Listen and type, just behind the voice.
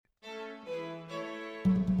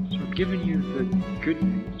I've given you the good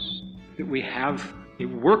news that we have a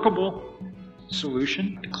workable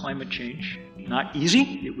solution to climate change. Not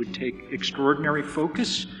easy. It would take extraordinary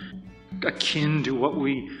focus, akin to what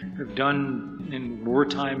we have done in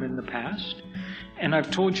wartime in the past. And I've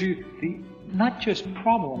told you the not just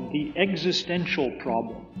problem, the existential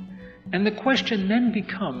problem. And the question then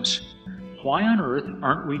becomes, why on earth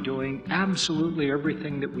aren't we doing absolutely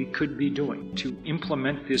everything that we could be doing to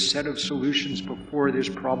implement this set of solutions before this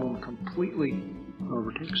problem completely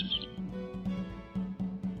overtakes us?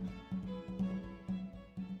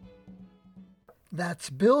 That's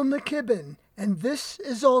Bill McKibben, and this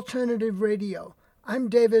is Alternative Radio. I'm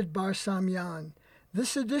David Barsamyan.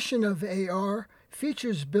 This edition of AR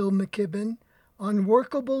features Bill McKibben on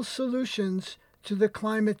workable solutions to the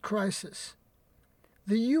climate crisis.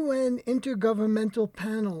 The UN Intergovernmental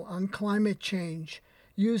Panel on Climate Change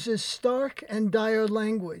uses stark and dire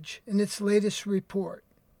language in its latest report.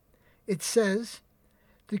 It says,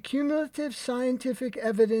 "The cumulative scientific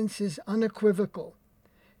evidence is unequivocal.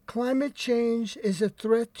 Climate change is a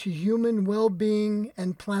threat to human well-being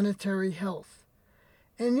and planetary health.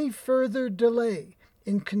 Any further delay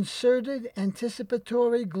in concerted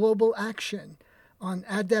anticipatory global action on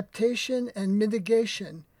adaptation and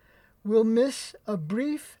mitigation will miss a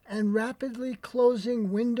brief and rapidly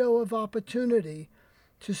closing window of opportunity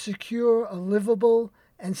to secure a livable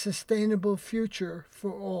and sustainable future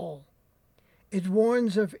for all." It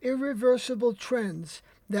warns of irreversible trends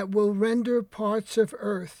that will render parts of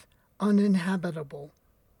Earth uninhabitable.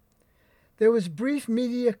 There was brief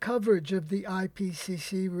media coverage of the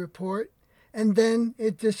IPCC report, and then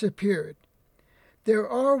it disappeared. There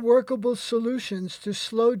are workable solutions to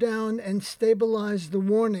slow down and stabilize the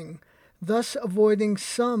warning, thus avoiding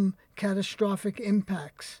some catastrophic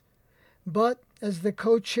impacts. But, as the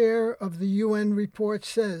co-chair of the UN report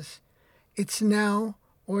says, it's now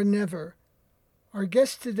or never. Our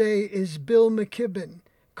guest today is Bill McKibben,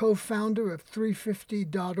 co-founder of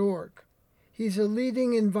 350.org. He's a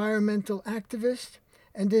leading environmental activist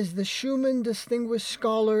and is the Schumann Distinguished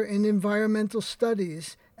Scholar in Environmental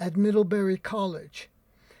Studies at Middlebury College.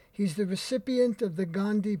 He's the recipient of the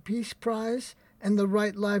Gandhi Peace Prize and the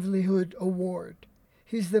Right Livelihood Award.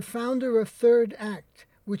 He's the founder of Third Act,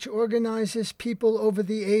 which organizes people over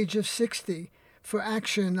the age of 60 for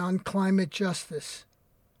action on climate justice.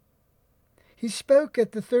 He spoke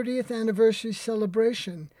at the 30th anniversary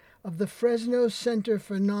celebration of the Fresno Center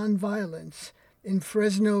for Nonviolence in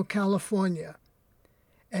Fresno, California.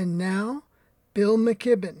 And now, Bill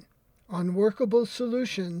McKibben on workable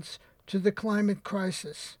solutions to the climate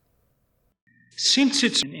crisis. Since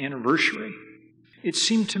it's an anniversary, it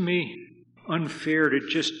seemed to me unfair to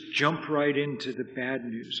just jump right into the bad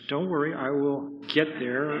news. Don't worry, I will get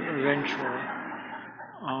there eventually.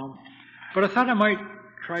 But I thought I might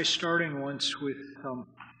try starting once with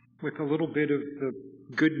a little bit of the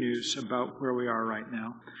good news about where we are right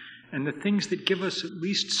now, and the things that give us at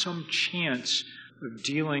least some chance of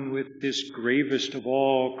dealing with this gravest of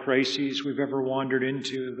all crises we've ever wandered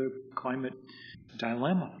into, the climate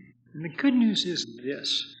dilemma. And the good news is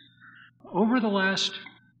this. Over the last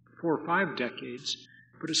 4 or 5 decades,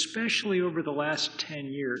 but especially over the last 10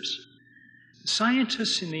 years, the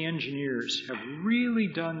scientists and the engineers have really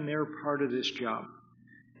done their part of this job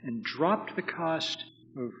and dropped the cost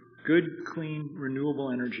of good, clean,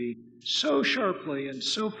 renewable energy so sharply and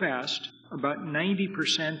so fast, about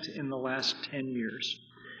 90% in the last 10 years,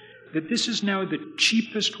 that this is now the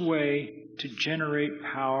cheapest way to generate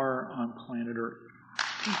power on planet Earth.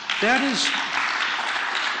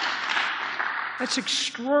 That's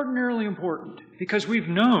extraordinarily important, because we've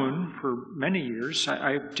known for many years,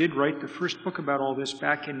 I did write the first book about all this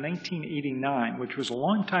back in 1989, which was a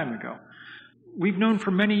long time ago. We've known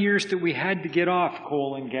for many years that we had to get off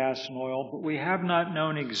coal and gas and oil, but we have not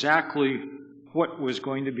known exactly what was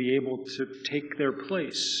going to be able to take their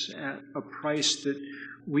place at a price that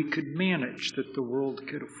we could manage, that the world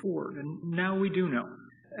could afford. And now we do know.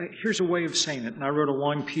 Here's a way of saying it, and I wrote a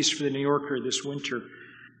long piece for the New Yorker this winter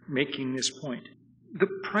making this point. The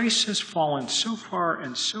price has fallen so far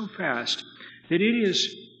and so fast that it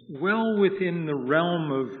is well within the realm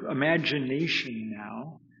of imagination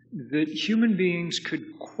now that human beings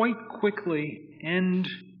could quite quickly end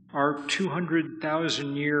our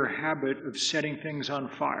 200,000-year habit of setting things on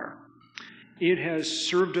fire. It has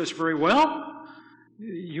served us very well,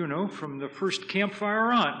 from the first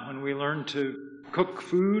campfire on, when we learned to cook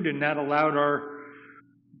food, and that allowed our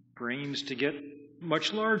brains to get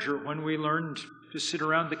much larger, when we learned to sit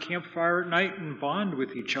around the campfire at night and bond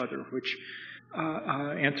with each other, which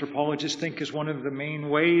anthropologists think is one of the main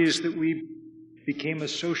ways that we became a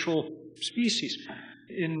social species.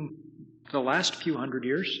 In the last few hundred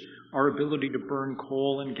years, our ability to burn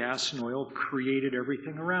coal and gas and oil created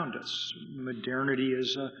everything around us. Modernity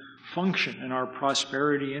is a function, and our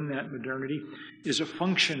prosperity in that modernity is a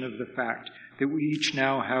function of the fact that we each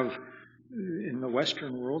now have, in the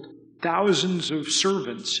Western world, thousands of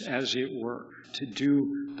servants, as it were, to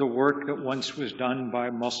do the work that once was done by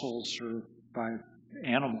muscles or by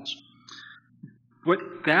animals. But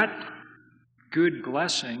that good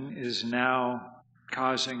blessing is now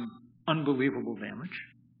causing unbelievable damage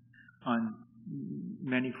on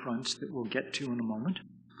many fronts that we'll get to in a moment.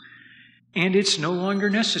 And it's no longer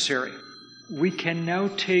necessary. We can now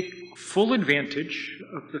take full advantage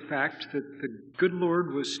of the fact that the good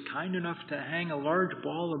Lord was kind enough to hang a large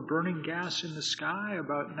ball of burning gas in the sky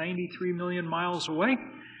about 93 million miles away,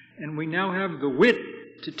 and we now have the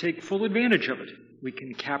wit to take full advantage of it. We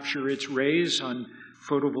can capture its rays on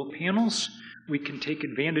photovoltaic panels. We can take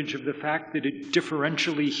advantage of the fact that it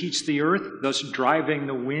differentially heats the earth, thus driving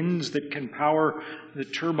the winds that can power the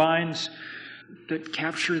turbines that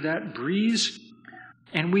capture that breeze.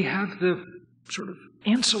 And we have the sort of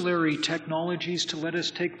ancillary technologies to let us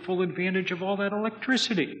take full advantage of all that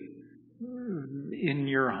electricity. In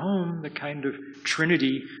your home, the kind of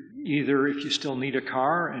trinity, either if you still need a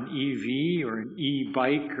car, an EV or an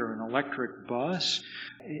e-bike or an electric bus,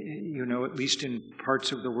 at least in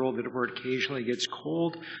parts of the world where it occasionally gets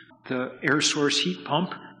cold, the air source heat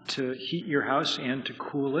pump to heat your house and to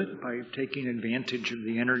cool it by taking advantage of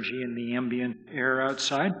the energy in the ambient air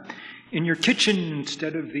outside. In your kitchen,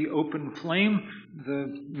 instead of the open flame,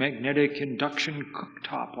 the magnetic induction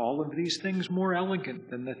cooktop, all of these things more elegant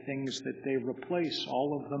than the things that they replace,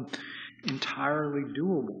 all of them entirely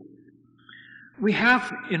doable. We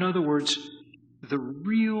have, in other words, the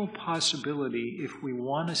real possibility, if we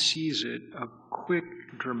want to seize it, of quick,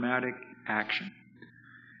 dramatic action.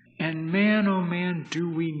 And man, oh man, do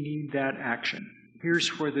we need that action.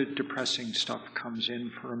 Here's where the depressing stuff comes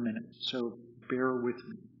in for a minute, so bear with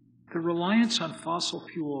me. The reliance on fossil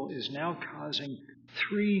fuel is now causing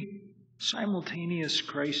 3 simultaneous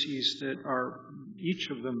crises that are, each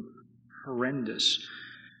of them, horrendous.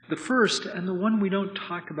 The first, and the one we don't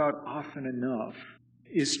talk about often enough,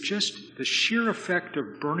 is just the sheer effect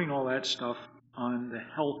of burning all that stuff on the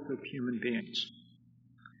health of human beings.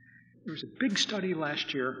 There was a big study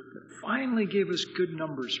last year that finally gave us good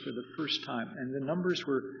numbers for the first time, and the numbers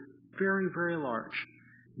were very, very large.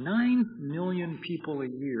 9 million people a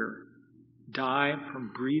year die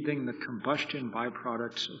from breathing the combustion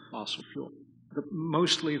byproducts of fossil fuel.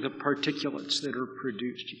 Mostly the particulates that are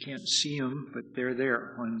produced. You can't see them, but they're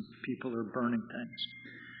there when people are burning things.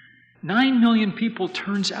 9 million people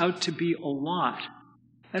turns out to be a lot.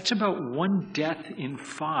 That's about 1 death in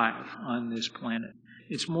 5 on this planet.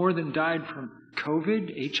 It's more than died from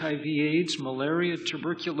COVID, HIV, AIDS, malaria,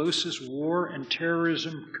 tuberculosis, war, and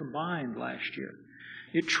terrorism combined last year.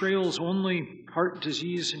 It trails only heart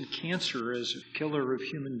disease and cancer as a killer of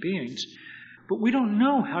human beings. But we don't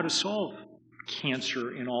know how to solve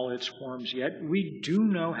cancer in all its forms yet. We do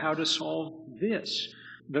know how to solve this.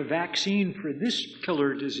 The vaccine for this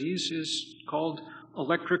killer disease is called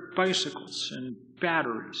electric bicycles and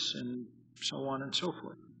batteries and so on and so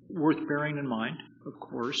forth. Worth bearing in mind, of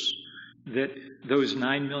course, that those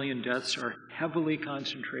 9 million deaths are heavily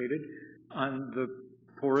concentrated on the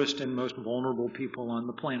poorest and most vulnerable people on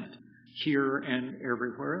the planet, here and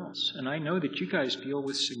everywhere else. And I know that you guys deal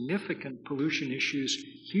with significant pollution issues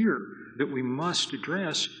here that we must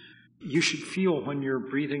address. You should feel when you're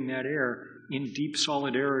breathing that air in deep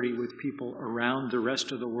solidarity with people around the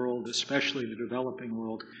rest of the world, especially the developing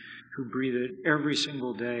world, who breathe it every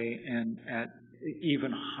single day and at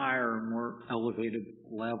even higher, more elevated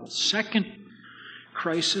levels. Second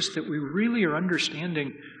crisis that we really are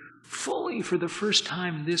understanding fully for the first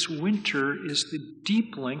time this winter is the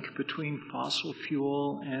deep link between fossil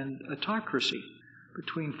fuel and autocracy,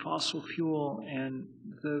 between fossil fuel and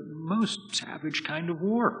the most savage kind of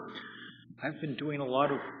war. I've been doing a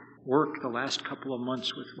lot of work the last couple of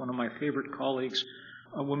months with one of my favorite colleagues,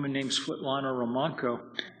 a woman named Svetlana Romanko,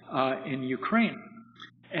 in Ukraine.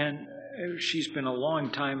 And she's been a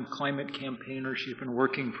long-time climate campaigner. She's been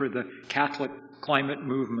working for the Catholic climate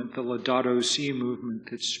movement, the Laudato Si movement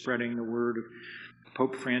that's spreading the word of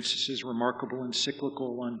Pope Francis's remarkable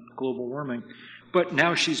encyclical on global warming. But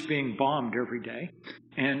now she's being bombed every day.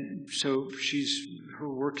 And so her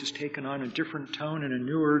work has taken on a different tone and a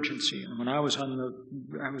new urgency. And when I was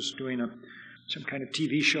doing some kind of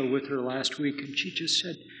TV show with her last week, and she just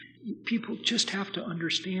said, people just have to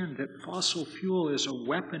understand that fossil fuel is a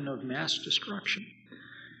weapon of mass destruction.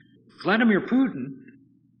 Vladimir Putin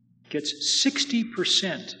gets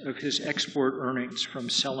 60% of his export earnings from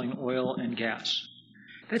selling oil and gas.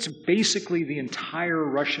 That's basically the entire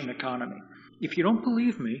Russian economy. If you don't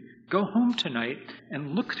believe me, go home tonight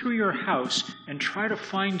and look through your house and try to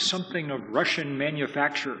find something of Russian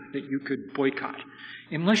manufacture that you could boycott.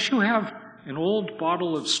 Unless you have an old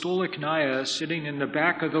bottle of Stolichnaya sitting in the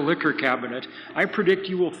back of the liquor cabinet, I predict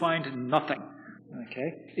you will find nothing.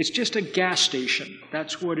 Okay? It's just a gas station.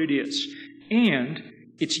 That's what it is. And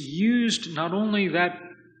it's used not only that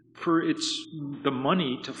for the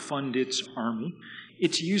money to fund its army,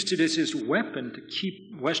 it's used it as his weapon to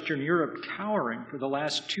keep Western Europe cowering for the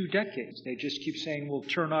last 2 decades. They just keep saying, we'll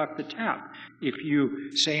turn off the tap if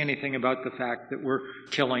you say anything about the fact that we're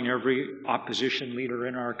killing every opposition leader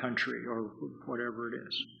in our country or whatever it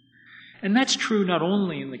is. And that's true not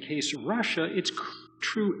only in the case of Russia, it's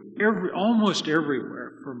true almost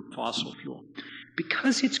everywhere from fossil fuel.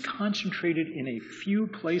 Because it's concentrated in a few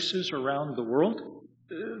places around the world,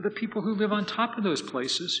 the people who live on top of those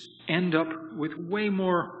places end up with way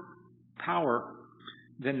more power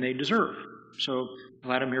than they deserve. So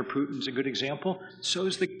Vladimir Putin's a good example. So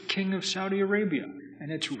is the king of Saudi Arabia.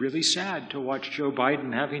 And it's really sad to watch Joe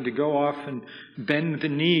Biden having to go off and bend the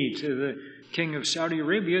knee to the king of Saudi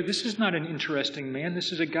Arabia. This is not an interesting man.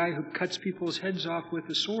 This is a guy who cuts people's heads off with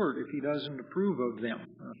a sword if he doesn't approve of them.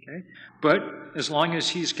 Okay? But as long as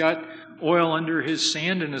he's got oil under his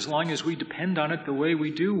sand and as long as we depend on it the way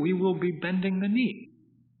we do, we will be bending the knee.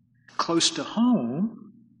 Close to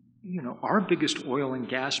home, our biggest oil and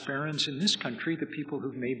gas barons in this country, the people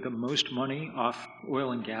who've made the most money off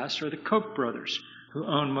oil and gas, are the Koch brothers, who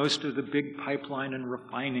own most of the big pipeline and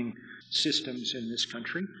refining systems in this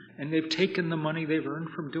country. And they've taken the money they've earned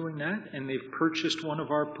from doing that, and they've purchased one of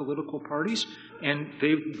our political parties, and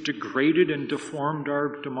they've degraded and deformed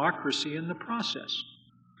our democracy in the process.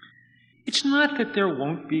 It's not that there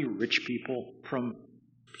won't be rich people from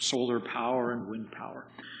solar power and wind power,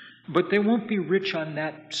 but they won't be rich on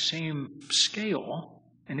that same scale.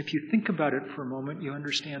 And if you think about it for a moment, you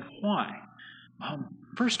understand why.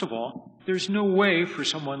 First of all, there's no way for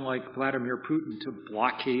someone like Vladimir Putin to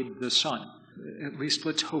blockade the sun. At least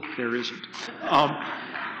let's hope there isn't.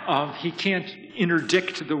 He can't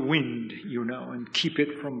interdict the wind, and keep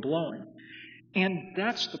it from blowing. And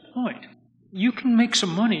that's the point. You can make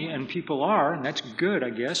some money, and people are, and that's good, I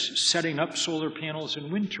guess, setting up solar panels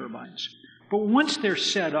and wind turbines. But once they're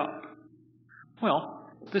set up,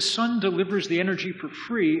 the sun delivers the energy for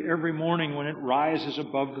free every morning when it rises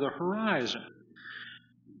above the horizon.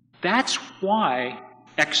 That's why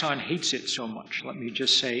Exxon hates it so much, let me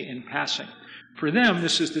just say in passing. For them,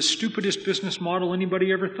 this is the stupidest business model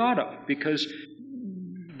anybody ever thought of, because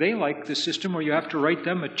they like the system where you have to write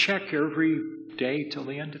them a check every day till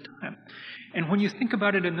the end of time. And when you think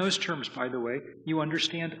about it in those terms, by the way, you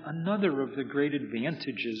understand another of the great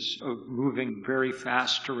advantages of moving very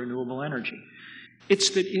fast to renewable energy.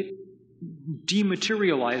 It's that it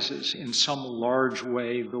dematerializes in some large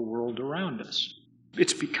way the world around us.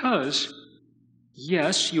 It's because,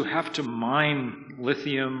 yes, you have to mine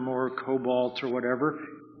lithium or cobalt or whatever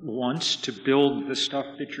once to build the stuff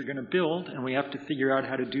that you're going to build, and we have to figure out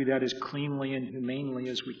how to do that as cleanly and humanely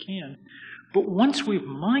as we can. But once we've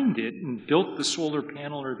mined it and built the solar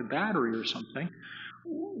panel or the battery or something,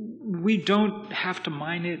 we don't have to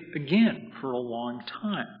mine it again for a long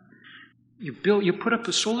time. You put up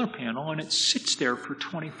a solar panel and it sits there for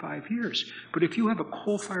 25 years. But if you have a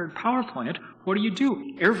coal-fired power plant, what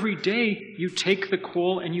do? Every day you take the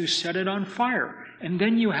coal and you set it on fire. And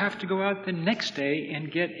then you have to go out the next day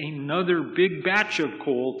and get another big batch of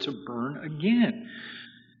coal to burn again.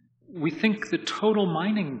 We think the total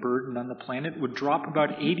mining burden on the planet would drop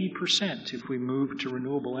about 80% if we moved to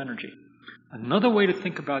renewable energy. Another way to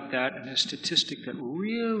think about that, and a statistic that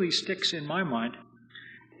really sticks in my mind,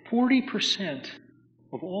 40%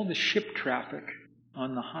 of all the ship traffic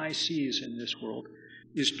on the high seas in this world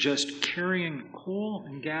is just carrying coal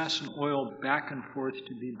and gas and oil back and forth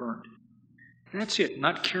to be burned. That's it,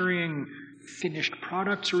 not carrying finished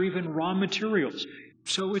products or even raw materials.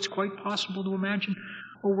 So it's quite possible to imagine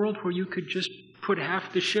a world where you could just put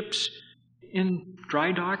half the ships in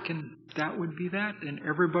dry dock and that would be that, and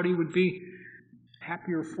everybody would be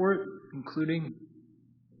happier for it, including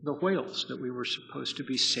the whales that we were supposed to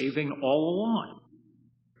be saving all along.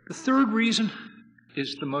 The third reason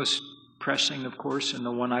is the most pressing, of course, and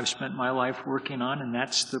the one I've spent my life working on, and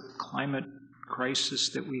that's the climate crisis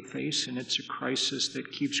that we face, and it's a crisis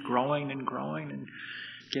that keeps growing and growing and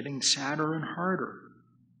getting sadder and harder.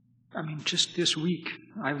 I mean, just this week,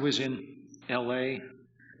 I was in L.A.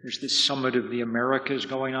 There's this summit of the Americas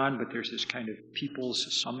going on, but there's this kind of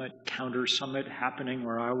people's summit, counter summit happening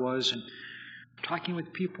where I was, and talking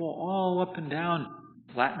with people all up and down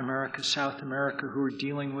Latin America, South America, who are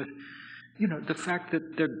dealing with, the fact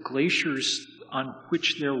that the glaciers on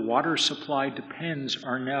which their water supply depends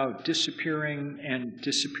are now disappearing and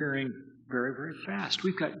disappearing very, very fast.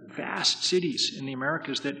 We've got vast cities in the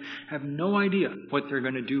Americas that have no idea what they're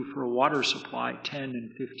going to do for a water supply 10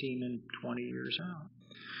 and 15 and 20 years out.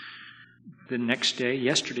 The next day,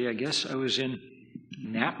 yesterday, I guess, I was in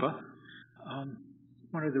Napa,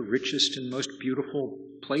 one of the richest and most beautiful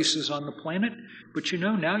places on the planet. But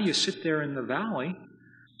now you sit there in the valley,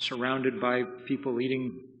 surrounded by people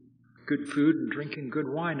eating good food and drinking good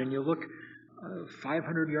wine, and you look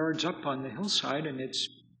 500 yards up on the hillside, and it's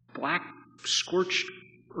black, scorched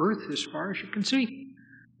earth as far as you can see.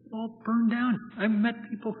 All burned down. I've met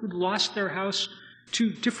people who'd lost their house, 2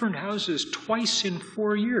 different houses, twice in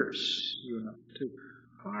 4 years, to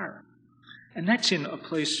fire. And that's in a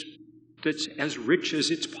place that's as rich as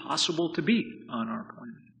it's possible to be on our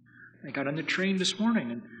planet. I got on the train this morning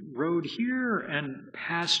and rode here and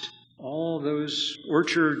passed all those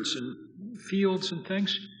orchards and fields and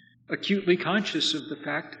things, acutely conscious of the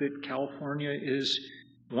fact that California is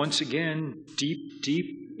once again deep,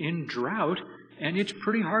 deep in drought, and it's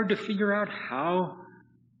pretty hard to figure out how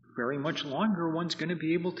very much longer one's going to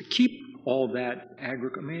be able to keep all that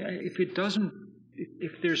agriculture.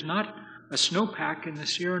 If there's not a snowpack in the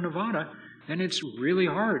Sierra Nevada, then it's really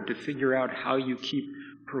hard to figure out how you keep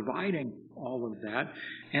providing all of that.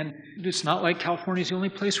 And it's not like California's the only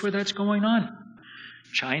place where that's going on.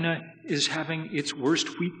 China is having its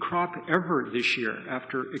worst wheat crop ever this year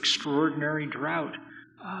after extraordinary drought.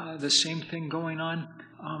 The same thing going on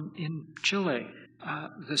in Chile.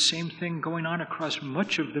 The same thing going on across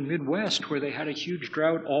much of the Midwest, where they had a huge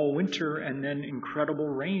drought all winter and then incredible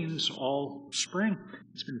rains all spring.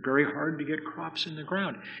 It's been very hard to get crops in the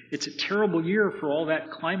ground. It's a terrible year for all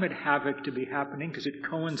that climate havoc to be happening because it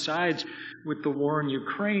coincides with the war in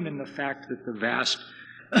Ukraine and the fact that the vast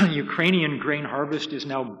Ukrainian grain harvest is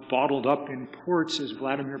now bottled up in ports as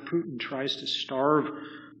Vladimir Putin tries to starve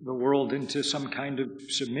the world into some kind of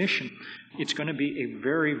submission. It's going to be a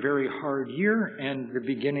very, very hard year and the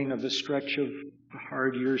beginning of a stretch of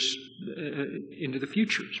hard years into the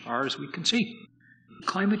future, as far as we can see.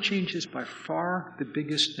 Climate change is by far the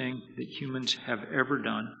biggest thing that humans have ever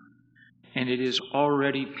done, and it is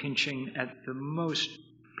already pinching at the most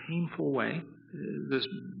painful way. The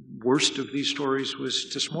worst of these stories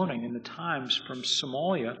was this morning in the Times from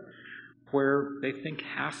Somalia, where they think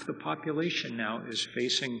half the population now is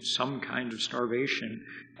facing some kind of starvation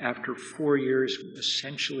after 4 years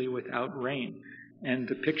essentially without rain. And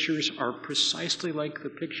the pictures are precisely like the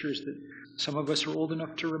pictures that some of us are old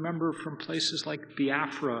enough to remember from places like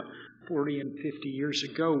Biafra 40 and 50 years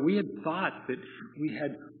ago. We had thought that we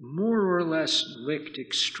had more or less licked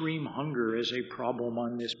extreme hunger as a problem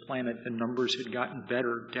on this planet. The numbers had gotten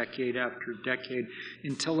better decade after decade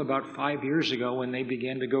until about 5 years ago when they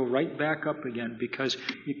began to go right back up again, because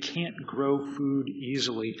you can't grow food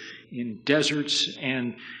easily in deserts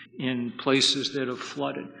and in places that have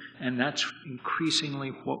flooded. And that's increasingly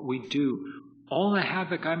what we do. All the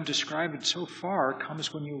havoc I'm describing so far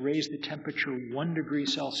comes when you raise the temperature 1 degree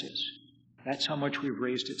Celsius. That's how much we've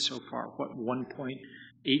raised it so far.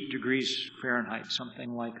 1.8 degrees Fahrenheit,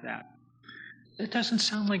 something like that. That doesn't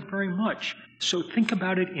sound like very much. So think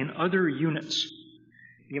about it in other units.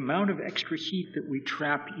 The amount of extra heat that we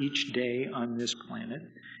trap each day on this planet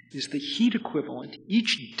is the heat equivalent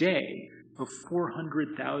each day of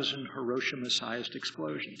 400,000 Hiroshima-sized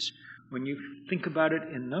explosions. When you think about it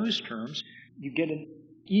in those terms, you get an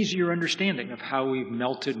easier understanding of how we've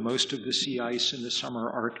melted most of the sea ice in the summer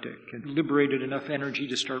Arctic and liberated enough energy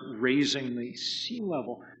to start raising the sea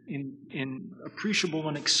level in appreciable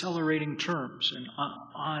and accelerating terms, and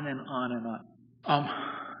on and on and on.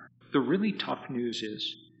 The really tough news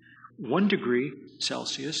is 1 degree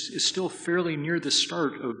Celsius is still fairly near the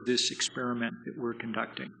start of this experiment that we're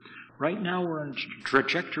conducting. Right now, we're on a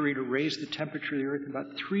trajectory to raise the temperature of the Earth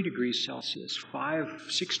about 3 degrees Celsius,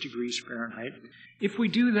 6 degrees Fahrenheit. If we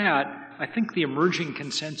do that, I think the emerging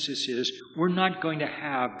consensus is we're not going to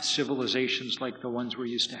have civilizations like the ones we're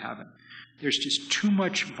used to having. There's just too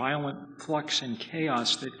much violent flux and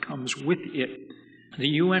chaos that comes with it. The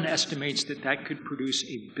UN estimates that could produce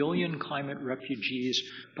 1 billion climate refugees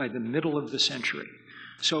by the middle of the century.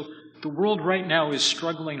 So the world right now is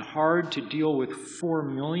struggling hard to deal with 4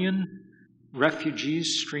 million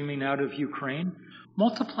refugees streaming out of Ukraine.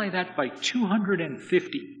 Multiply that by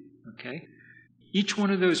 250, okay? Each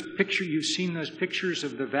one of those pictures, you've seen those pictures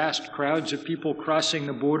of the vast crowds of people crossing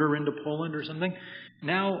the border into Poland or something.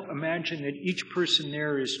 Now imagine that each person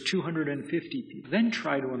there is 250 people. Then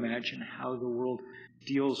try to imagine how the world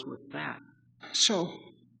deals with that. So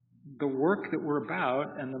the work that we're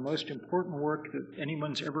about, and the most important work that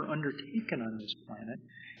anyone's ever undertaken on this planet,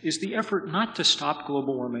 is the effort not to stop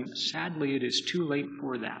global warming. Sadly, it is too late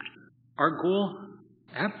for that. Our goal,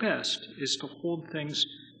 at best, is to hold things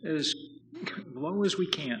as low as we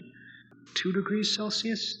can. 2 degrees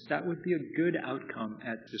Celsius, that would be a good outcome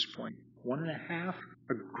at this point. 1.5,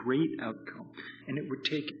 a great outcome. And it would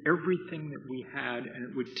take everything that we had, and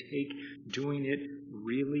it would take doing it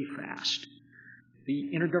really fast.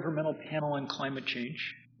 The Intergovernmental Panel on Climate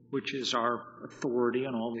Change, which is our authority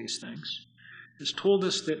on all these things, has told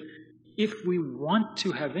us that if we want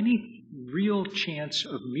to have any real chance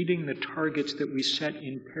of meeting the targets that we set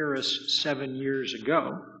in Paris 7 years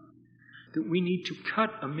ago, that we need to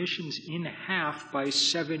cut emissions in half by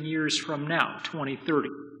 7 years from now, 2030.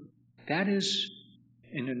 That is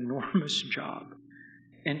an enormous job.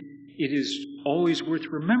 And it is always worth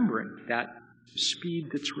remembering that speed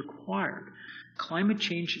that's required. Climate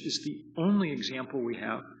change is the only example we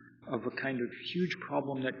have of a kind of huge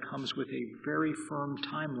problem that comes with a very firm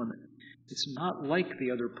time limit. It's not like the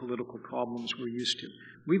other political problems we're used to.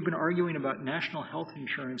 We've been arguing about national health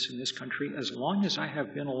insurance in this country as long as I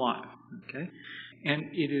have been alive, okay? And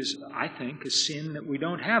it is, I think, a sin that we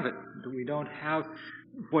don't have it, that we don't have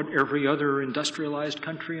what every other industrialized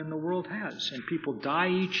country in the world has. And people die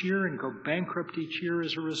each year and go bankrupt each year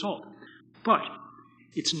as a result. But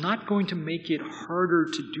it's not going to make it harder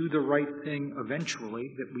to do the right thing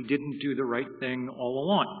eventually that we didn't do the right thing all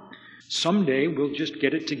along. Someday we'll just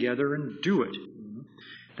get it together and do it.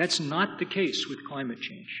 That's not the case with climate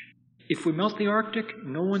change. If we melt the Arctic,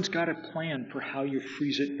 no one's got a plan for how you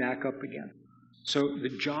freeze it back up again. So the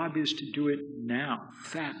job is to do it now,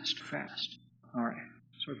 fast. All right.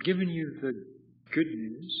 So I've given you the good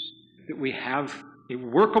news that we have a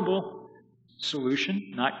workable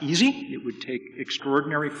solution, not easy. It would take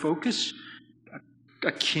extraordinary focus,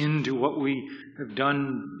 akin to what we have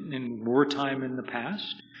done in wartime in the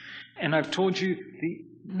past. And I've told you the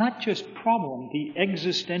not just problem, the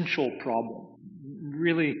existential problem,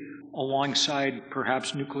 really alongside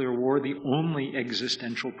perhaps nuclear war, the only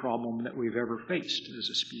existential problem that we've ever faced as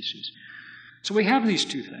a species. So we have these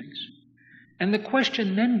two things. And the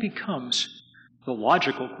question then becomes the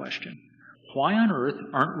logical question. Why on earth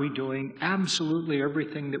aren't we doing absolutely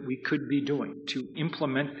everything that we could be doing to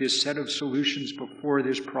implement this set of solutions before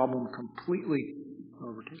this problem completely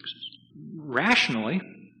overtakes us? Rationally,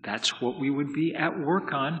 that's what we would be at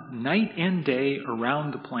work on night and day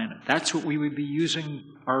around the planet. That's what we would be using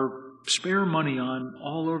our spare money on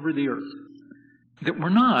all over the earth. That we're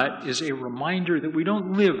not is a reminder that we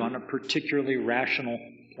don't live on a particularly rational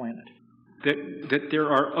planet. That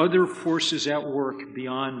there are other forces at work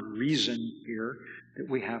beyond reason here that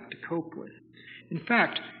we have to cope with. In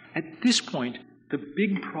fact, at this point, the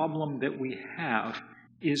big problem that we have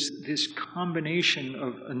is this combination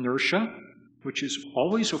of inertia, which is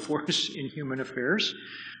always a force in human affairs.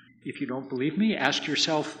 If you don't believe me, ask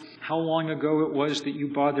yourself how long ago it was that you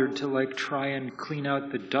bothered to try and clean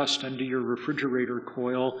out the dust under your refrigerator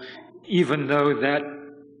coil, even though that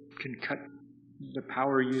can cut the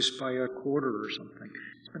power used by a quarter or something.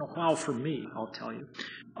 It's been a while for me, I'll tell you.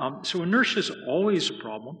 So inertia is always a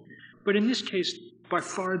problem, but in this case, by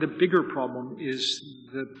far the bigger problem is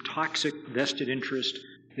the toxic vested interest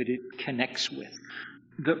that it connects with.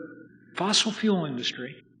 The fossil fuel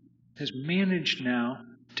industry has managed now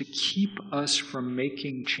to keep us from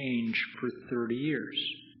making change for 30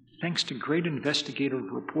 years, thanks to great investigative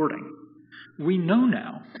reporting. We know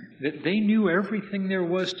now that they knew everything there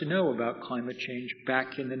was to know about climate change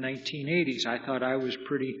back in the 1980s. I thought I was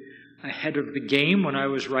pretty ahead of the game when I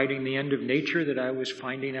was writing The End of Nature, that I was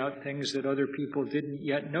finding out things that other people didn't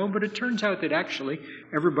yet know. But it turns out that actually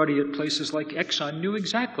everybody at places like Exxon knew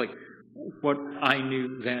exactly what I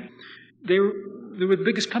knew then. They were the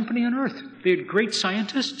biggest company on earth. They had great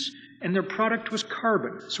scientists, and their product was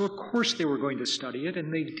carbon. So of course they were going to study it,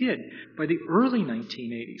 and they did. By the early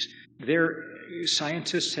 1980s, their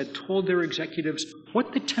scientists had told their executives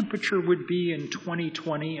what the temperature would be in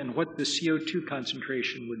 2020 and what the CO2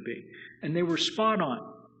 concentration would be. And they were spot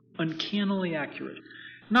on, uncannily accurate.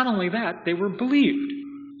 Not only that, they were believed.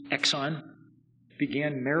 Exxon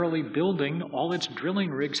began merrily building all its drilling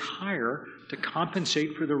rigs higher to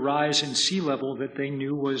compensate for the rise in sea level that they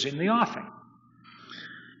knew was in the offing.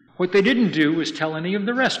 What they didn't do was tell any of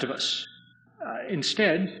the rest of us.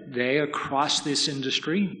 Instead, they, across this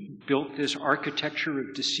industry, built this architecture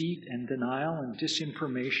of deceit and denial and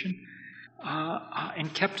disinformation,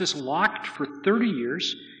 and kept us locked for 30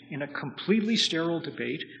 years in a completely sterile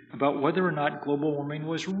debate about whether or not global warming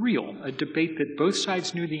was real, a debate that both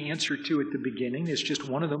sides knew the answer to at the beginning. It's just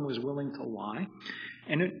one of them was willing to lie.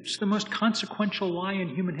 And it's the most consequential lie in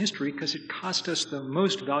human history because it cost us the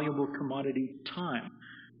most valuable commodity, time.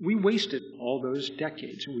 We wasted all those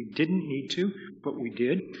decades. We didn't need to, but we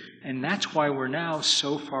did. And that's why we're now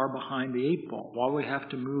so far behind the eight ball, why we have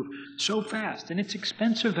to move so fast. And it's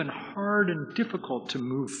expensive and hard and difficult to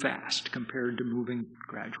move fast compared to moving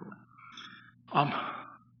gradually.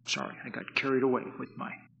 Sorry, I got carried away with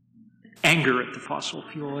my anger at the fossil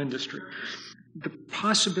fuel industry. The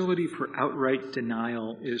possibility for outright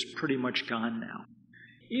denial is pretty much gone now.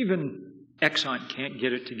 Even Exxon can't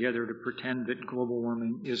get it together to pretend that global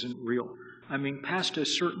warming isn't real. I mean, past a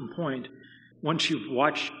certain point, once you've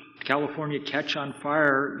watched California catch on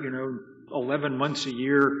fire, 11 months a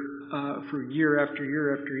year, for year after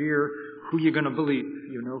year after year, who are you going to believe?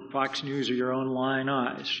 Fox News or your own lying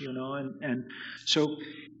eyes, and so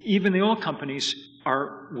even the oil companies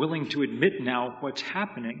are willing to admit now what's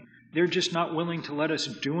happening. They're just not willing to let us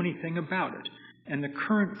do anything about it. And the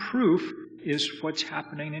current proof is what's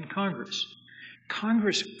happening in Congress.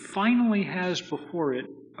 Congress finally has before it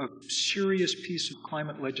a serious piece of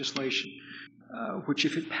climate legislation, which,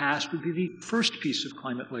 if it passed, would be the first piece of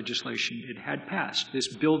climate legislation it had passed, this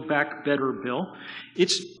Build Back Better bill.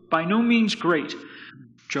 It's by no means great.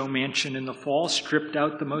 Joe Manchin in the fall stripped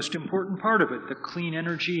out the most important part of it, the clean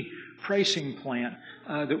energy pricing plan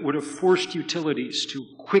that would have forced utilities to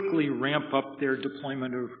quickly ramp up their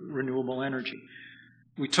deployment of renewable energy.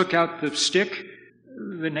 We took out the stick.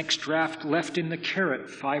 The next draft left in the carrot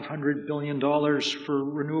 $500 billion for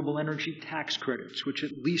renewable energy tax credits, which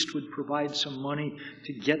at least would provide some money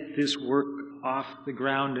to get this work off the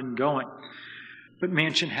ground and going. But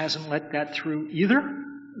Manchin hasn't let that through either.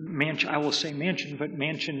 I will say Manchin, but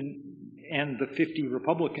Manchin and the 50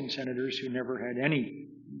 Republican senators who never had any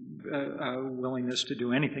willingness to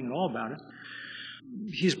do anything at all about it.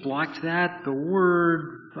 He's blocked that. The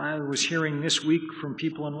word I was hearing this week from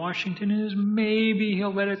people in Washington is maybe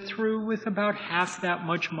he'll let it through with about half that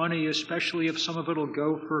much money, especially if some of it will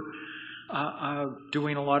go for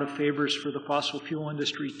doing a lot of favors for the fossil fuel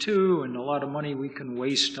industry too, and a lot of money we can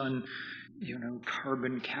waste on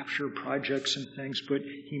carbon capture projects and things, but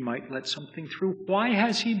he might let something through. Why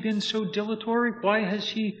has he been so dilatory? Why has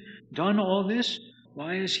he done all this?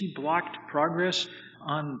 Why has he blocked progress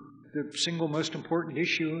on the single most important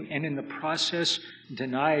issue, and in the process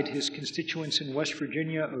denied his constituents in West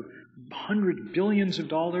Virginia of hundreds billions of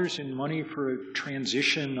dollars in money for a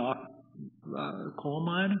transition off coal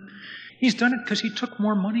mining? He's done it because he took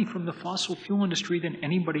more money from the fossil fuel industry than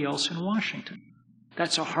anybody else in Washington.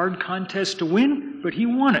 That's a hard contest to win, but he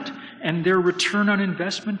won it. And their return on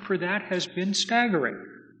investment for that has been staggering.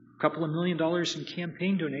 A couple of $1 million in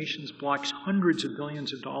campaign donations blocks hundreds of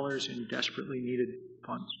billions of dollars in desperately needed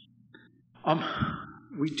funds.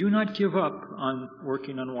 We do not give up on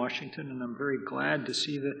working on Washington, and I'm very glad to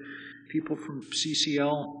see the people from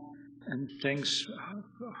CCL and things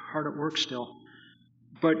hard at work still.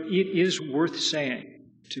 But it is worth saying,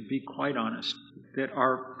 to be quite honest, that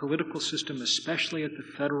our political system, especially at the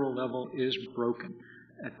federal level, is broken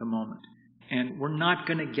at the moment. And we're not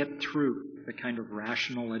going to get through the kind of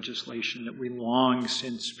rational legislation that we long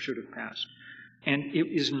since should have passed. And it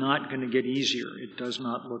is not going to get easier. It does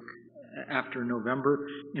not look after November.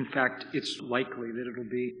 In fact, it's likely that it'll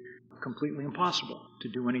be completely impossible to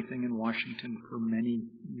do anything in Washington for many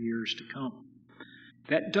years to come.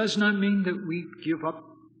 That does not mean that we give up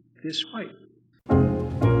this fight.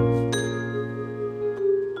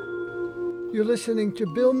 You're listening to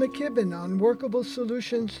Bill McKibben on Workable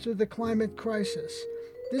Solutions to the Climate Crisis.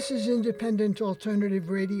 This is Independent Alternative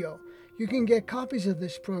Radio. You can get copies of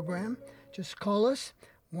this program. Just call us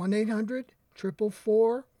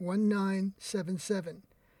 1-800-444-1977.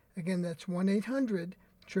 Again, that's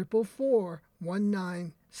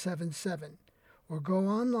 1-800-444-1977. Or go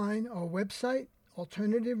online, our website,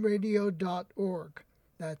 alternativeradio.org.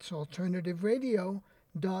 That's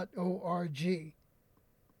alternativeradio.org.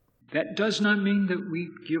 That does not mean that we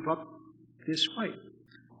give up this fight.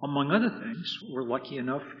 Among other things, we're lucky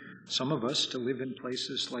enough, some of us, to live in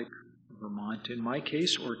places like Vermont in my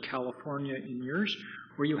case, or California in yours,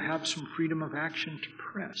 where you have some freedom of action to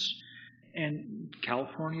press. And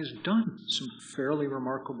California's done some fairly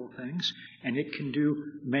remarkable things, and it can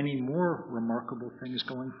do many more remarkable things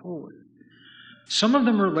going forward. Some of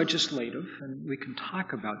them are legislative, and we can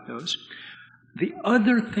talk about those. The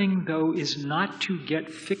other thing, though, is not to get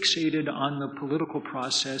fixated on the political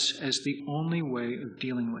process as the only way of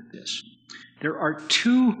dealing with this. There are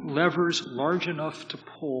two levers large enough to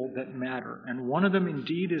pull that matter, and one of them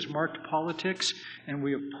indeed is marked politics, and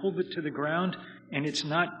we have pulled it to the ground, and it's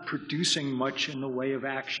not producing much in the way of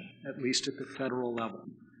action, at least at the federal level.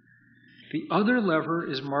 The other lever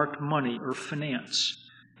is marked money or finance,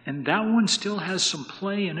 and that one still has some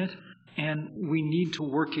play in it, and we need to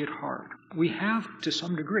work it hard. We have to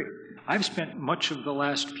some degree. I've spent much of the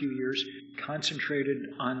last few years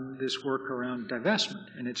concentrated on this work around divestment,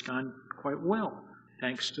 and it's gone quite well,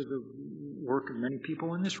 thanks to the work of many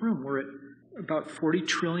people in this room. We're at about $40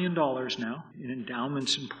 trillion now in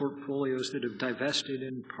endowments and portfolios that have divested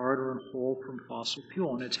in part or in whole from fossil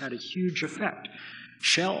fuel, and it's had a huge effect.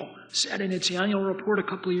 Shell said in its annual report a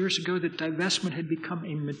couple of years ago that divestment had become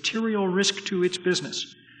a material risk to its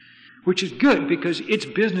business, which is good because its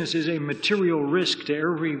business is a material risk to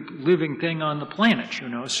every living thing on the planet,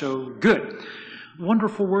 so good.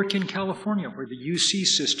 Wonderful work in California where the UC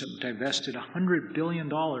system divested $100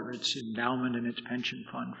 billion, its endowment and its pension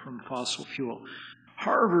fund, from fossil fuel.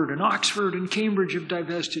 Harvard and Oxford and Cambridge have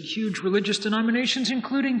divested. Huge religious denominations,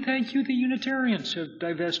 including, thank you, the Unitarians, have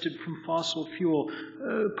divested from fossil fuel.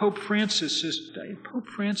 Pope Francis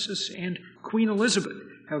and Queen Elizabeth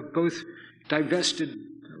have both divested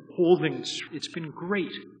holdings. It's been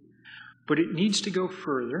great. But it needs to go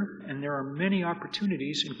further, and there are many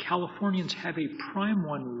opportunities, and Californians have a prime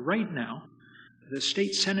one right now. The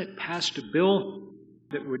state Senate passed a bill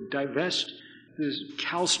that would divest the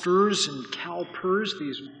CalSTRS and CalPERS,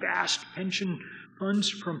 these vast pension funds,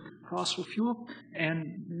 from fossil fuel,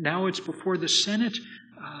 and now it's before the Senate,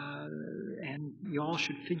 and y'all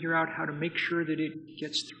should figure out how to make sure that it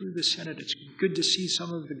gets through the Senate. It's good to see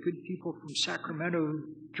some of the good people from Sacramento who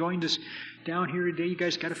joined us down here today. You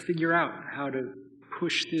guys got to figure out how to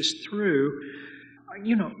push this through.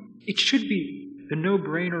 It should be the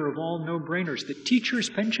no-brainer of all no-brainers. The teacher's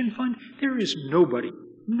pension fund, there is nobody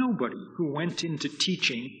who went into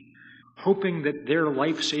teaching hoping that their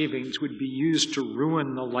life savings would be used to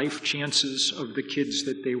ruin the life chances of the kids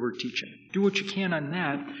that they were teaching. Do what you can on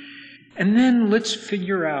that. And then let's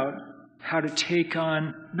figure out how to take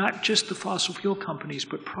on not just the fossil fuel companies,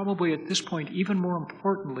 but probably at this point, even more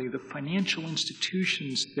importantly, the financial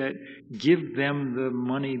institutions that give them the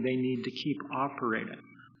money they need to keep operating.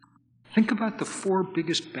 Think about the four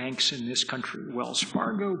biggest banks in this country: Wells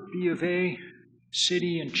Fargo, B of A,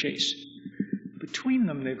 Citi, and Chase. Between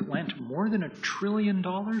them, they've lent more than $1 trillion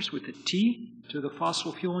with a T to the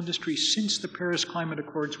fossil fuel industry since the Paris Climate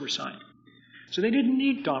Accords were signed. So they didn't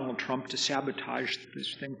need Donald Trump to sabotage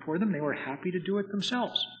this thing for them. They were happy to do it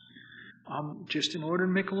themselves, just in order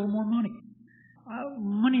to make a little more money.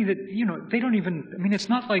 Money that, they don't even, it's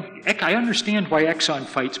not like, I understand why Exxon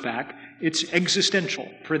fights back. It's existential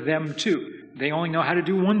for them, too. They only know how to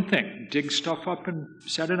do one thing: dig stuff up and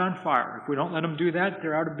set it on fire. If we don't let them do that,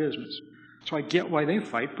 they're out of business. So I get why they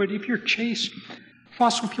fight. But if you're Chase,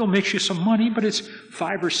 fossil fuel makes you some money, but it's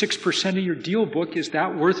 5 or 6% of your deal book. Is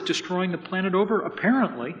that worth destroying the planet over?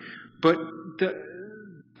 Apparently. But the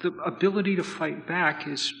ability to fight back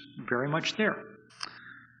is very much there.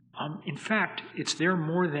 In fact, it's there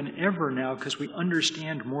more than ever now because we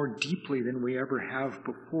understand more deeply than we ever have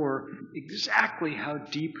before exactly how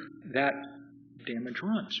deep that damage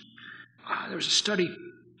runs. There was a study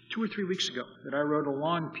 2 or 3 weeks ago that I wrote a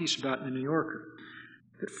long piece about in the New Yorker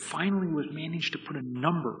that finally was managed to put a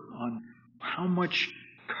number on how much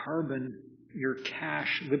carbon your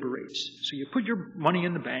cash liberates. So you put your money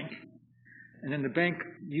in the bank, and then the bank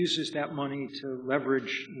uses that money to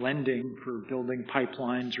leverage lending for building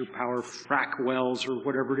pipelines or power frack wells or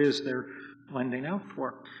whatever it is they're lending out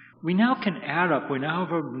for. We now can add up, we now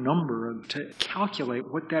have a number to calculate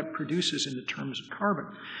what that produces in the terms of carbon.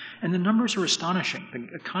 And the numbers are astonishing. The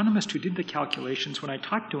economist who did the calculations, when I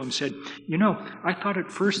talked to him, said, I thought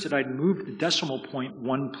at first that I'd moved the decimal point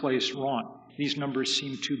one place wrong. These numbers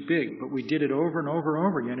seem too big, but we did it over and over and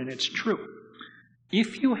over again, and it's true.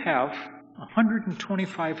 If you have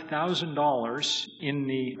 $125,000 in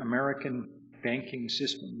the American banking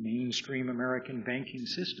system, mainstream American banking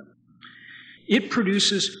system, it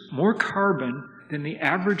produces more carbon than the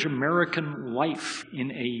average American life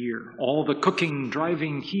in a year. All the cooking,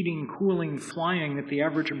 driving, heating, cooling, flying that the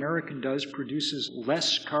average American does produces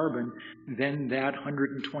less carbon than that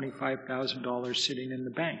 $125,000 sitting in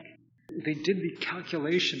the bank. They did the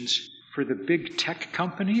calculations for the big tech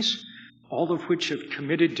companies, all of which have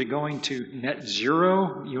committed to going to net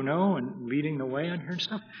zero, and leading the way on here and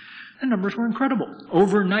stuff. The numbers were incredible.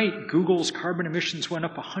 Overnight, Google's carbon emissions went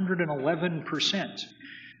up 111%.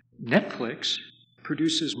 Netflix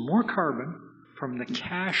produces more carbon from the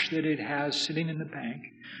cash that it has sitting in the bank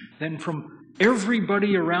than from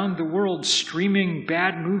everybody around the world streaming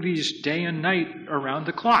bad movies day and night around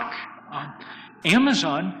the clock.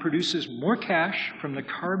 Amazon produces more cash from the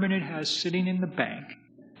carbon it has sitting in the bank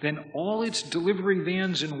than all its delivery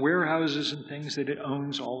vans and warehouses and things that it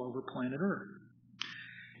owns all over planet Earth.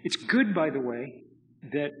 It's good, by the way,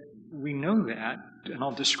 that we know that, and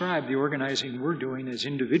I'll describe the organizing we're doing as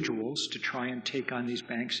individuals to try and take on these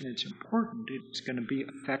banks, and it's important. It's going to be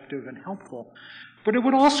effective and helpful. But it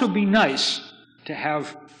would also be nice to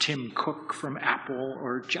have Tim Cook from Apple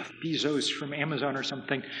or Jeff Bezos from Amazon or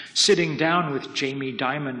something sitting down with Jamie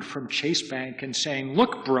Dimon from Chase Bank and saying,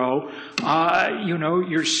 look, bro,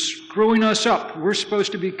 you're screwing us up. We're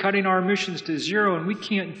supposed to be cutting our emissions to zero, and we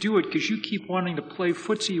can't do it because you keep wanting to play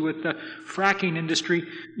footsie with the fracking industry.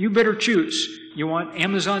 You better choose. You want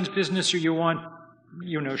Amazon's business or you want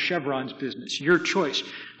Chevron's business. Your choice.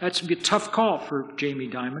 That's be a tough call for Jamie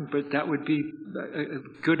Dimon, but that would be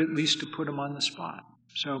good at least to put him on the spot.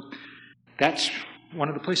 So that's one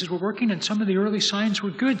of the places we're working, and some of the early signs were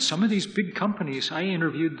good. Some of these big companies, I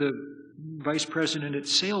interviewed the vice president at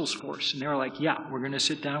Salesforce, and they were like, yeah, we're going to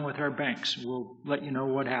sit down with our banks. We'll let you know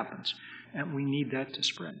what happens. And we need that to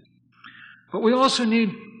spread. But we also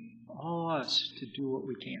need all of us to do what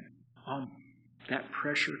we can. That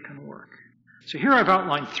pressure can work. So here I've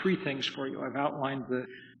outlined three things for you. I've outlined the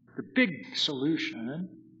big solution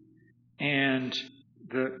and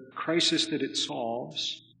the crisis that it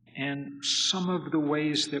solves and some of the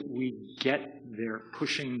ways that we get there,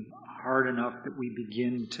 pushing hard enough that we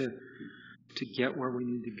begin to get where we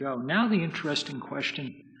need to go. Now the interesting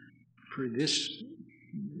question for this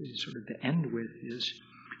sort of to end with is,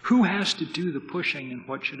 who has to do the pushing and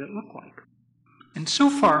what should it look like? And so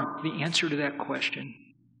far, the answer to that question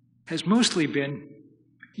has mostly been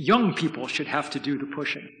young people should have to do the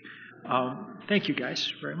pushing. Thank you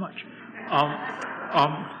guys very much.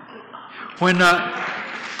 When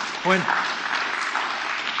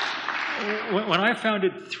I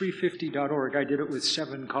founded 350.org, I did it with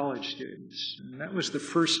 7 college students. And that was the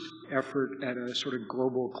first effort at a sort of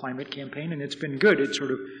global climate campaign, and it's been good. It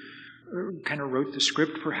sort of kind of wrote the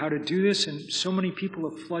script for how to do this, and so many people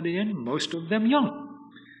have flooded in, most of them young.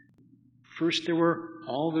 First, there were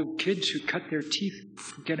all the kids who cut their teeth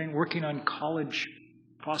working on college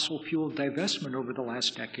fossil fuel divestment over the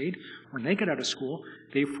last decade. When they got out of school,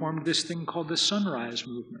 they formed this thing called the Sunrise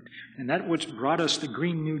Movement. And that was brought us the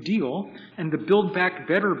Green New Deal. And the Build Back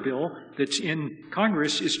Better bill that's in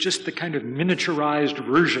Congress is just the kind of miniaturized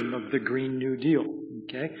version of the Green New Deal.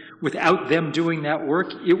 Okay? Without them doing that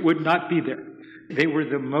work, it would not be there. They were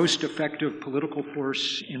the most effective political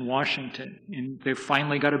force in Washington. And they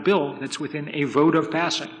finally got a bill that's within a vote of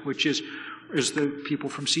passing, which is, as the people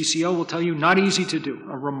from CCL will tell you, not easy to do,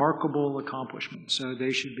 a remarkable accomplishment. So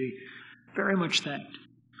they should be very much thanked.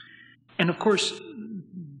 And of course,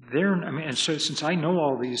 so since I know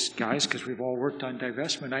all these guys, because we've all worked on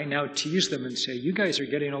divestment, I now tease them and say, you guys are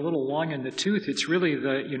getting a little long in the tooth. It's really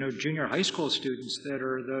the, junior high school students that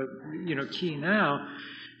are the, key now.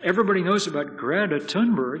 Everybody knows about Greta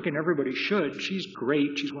Thunberg, and everybody should. She's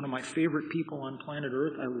great. She's one of my favorite people on planet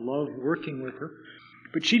Earth. I love working with her.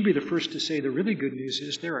 But she'd be the first to say the really good news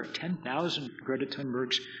is there are 10,000 Greta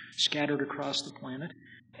Thunbergs scattered across the planet,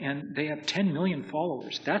 and they have 10 million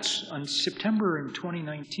followers. That's on September in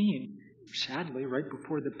 2019, sadly, right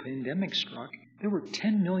before the pandemic struck. There were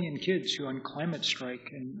 10 million kids who on climate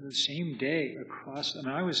strike in the same day across, and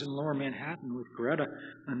I was in Lower Manhattan with Greta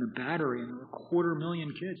on the Battery, and there were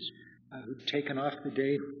 250,000 kids who'd taken off the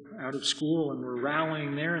day out of school and were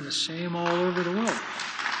rallying there, and the same all over the world.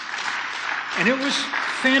 And it was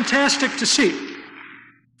fantastic to see.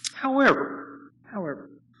 However,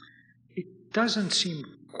 it doesn't seem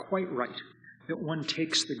quite right that one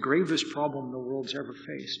takes the gravest problem the world's ever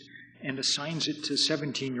faced and assigns it to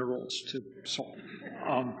 17-year-olds to solve.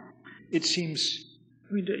 It seems,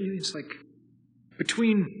 it's like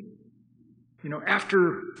between,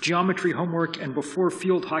 after geometry homework and before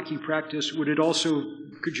field hockey practice,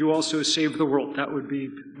 could you also save the world? That would be,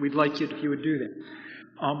 we'd like it if you would do that.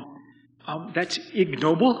 That's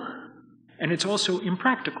ignoble, and it's also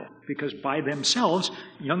impractical, because by themselves,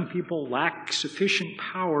 young people lack sufficient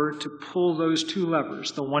power to pull those two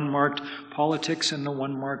levers, the one marked politics and the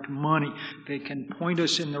one marked money. They can point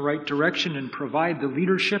us in the right direction and provide the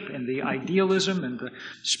leadership and the idealism and the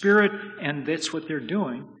spirit, and that's what they're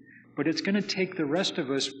doing. But it's going to take the rest of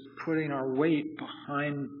us putting our weight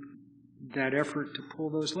behind that effort to pull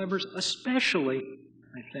those levers, especially,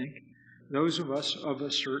 I think, those of us of a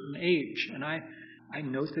certain age. And I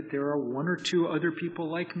note that there are one or two other people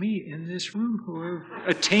like me in this room who have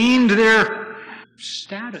attained their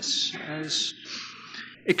status as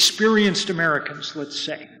experienced Americans, let's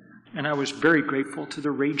say. And I was very grateful to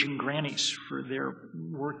the Raging Grannies for their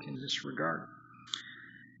work in this regard.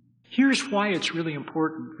 Here's why it's really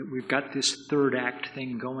important that we've got this third act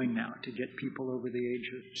thing going now to get people over the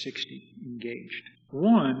age of 60 engaged.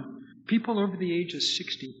 One, people over the age of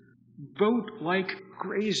 60 vote like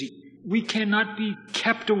crazy. We cannot be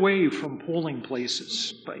kept away from polling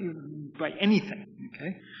places by anything,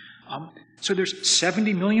 okay? So there's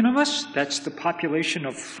 70 million of us. That's the population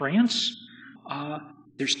of France.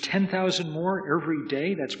 There's 10,000 more every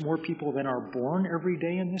day. That's more people than are born every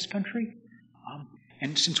day in this country.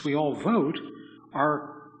 And since we all vote,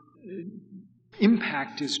 our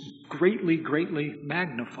impact is greatly, greatly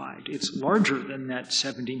magnified. It's larger than that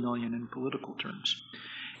 70 million in political terms.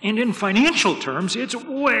 And in financial terms, it's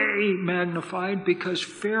way magnified because,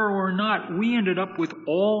 fair or not, we ended up with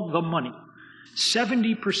all the money.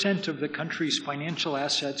 70% of the country's financial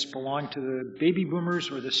assets belong to the baby boomers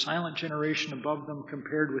or the silent generation above them,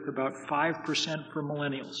 compared with about 5% for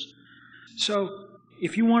millennials. So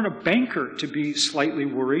if you want a banker to be slightly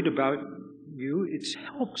worried about you, it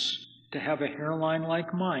helps to have a hairline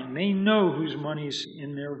like mine. They know whose money's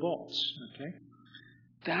in their vaults, okay?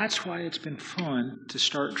 That's why it's been fun to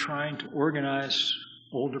start trying to organize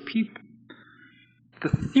older people. The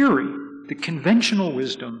theory, the conventional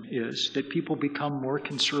wisdom is that people become more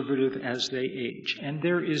conservative as they age. And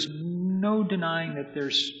there is no denying that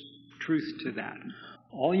there's truth to that.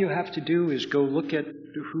 All you have to do is go look at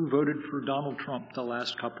who voted for Donald Trump the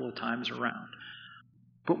last couple of times around.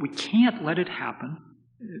 But we can't let it happen,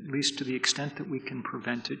 at least to the extent that we can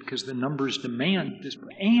prevent it, because the numbers demand this.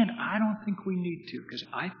 And I don't think we need to, because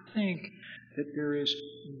I think that there is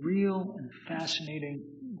real and fascinating,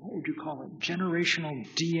 what would you call it, generational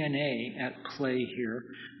DNA at play here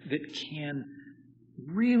that can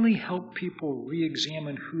really help people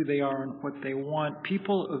re-examine who they are and what they want.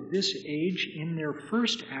 People of this age in their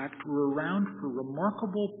first act were around for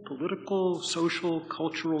remarkable political, social,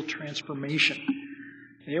 cultural transformation.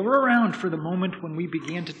 They were around for the moment when we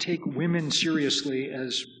began to take women seriously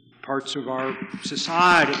as parts of our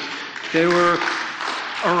society. They were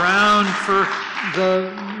around for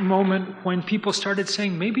the moment when people started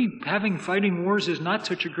saying maybe having fighting wars is not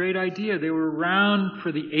such a great idea. They were around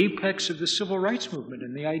for the apex of the civil rights movement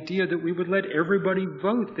and the idea that we would let everybody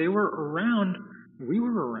vote. They were around, we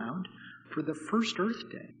were around, for the first Earth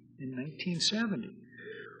Day in 1970.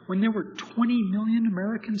 When there were 20 million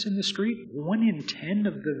Americans in the street, 1 in 10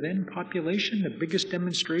 of the then population, the biggest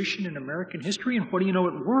demonstration in American history, and what do you know,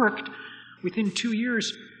 it worked. Within 2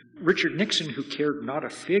 years, Richard Nixon, who cared not a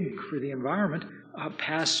fig for the environment,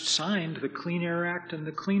 signed the Clean Air Act and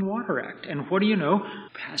the Clean Water Act. And what do you know?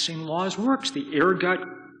 Passing laws works. The air got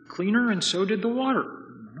cleaner and so did the water.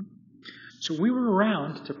 So we were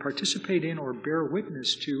around to participate in or bear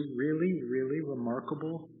witness to really, really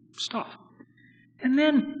remarkable stuff. And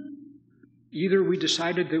then either we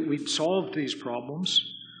decided that we'd solved these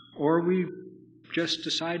problems, or we just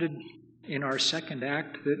decided in our second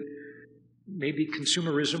act that maybe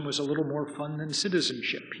consumerism was a little more fun than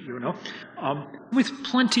citizenship, with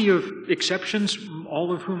plenty of exceptions,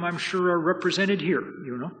 all of whom I'm sure are represented here,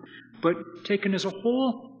 But taken as a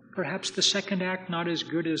whole, perhaps the second act not as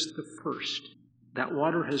good as the first. That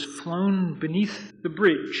water has flown beneath the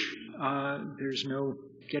bridge. There's no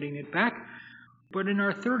getting it back. But in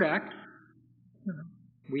our third act,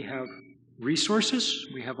 we have resources,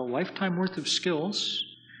 we have a lifetime worth of skills,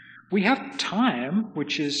 we have time,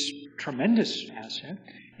 which is a tremendous asset,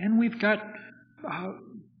 and we've got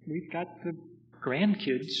the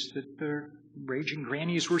grandkids that the Raging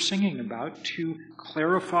Grannies were singing about to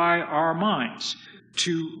clarify our minds,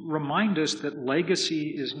 to remind us that legacy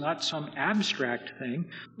is not some abstract thing.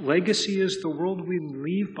 Legacy is the world we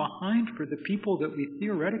leave behind for the people that we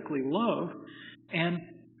theoretically love. And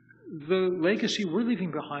the legacy we're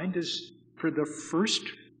leaving behind is, for the first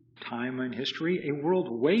time in history, a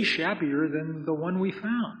world way shabbier than the one we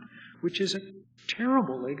found, which is a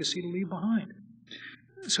terrible legacy to leave behind.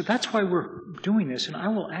 So that's why we're doing this. And I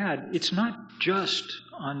will add, it's not just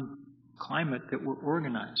on climate that we're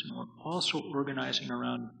organizing. We're also organizing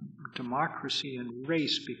around democracy and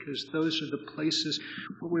race, because those are the places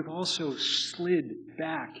where we've also slid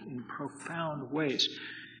back in profound ways.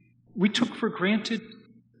 We took for granted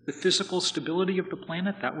the physical stability of the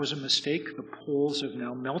planet. That was a mistake. The poles have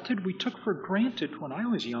now melted. We took for granted, when I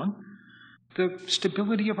was young, the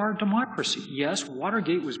stability of our democracy. Yes,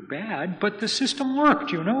 Watergate was bad, but the system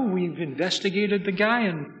worked, We've investigated the guy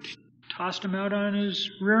and tossed him out on his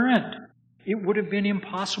rear end. It would have been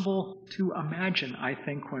impossible to imagine, I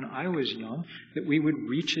think, when I was young, that we would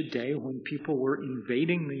reach a day when people were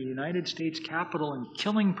invading the United States Capitol and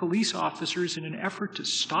killing police officers in an effort to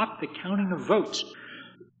stop the counting of votes.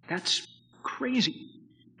 That's crazy,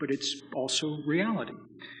 but it's also reality.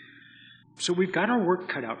 So we've got our work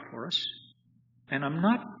cut out for us, and I'm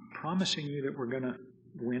not promising you that we're going to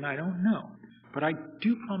win. I don't know. But I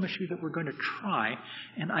do promise you that we're going to try,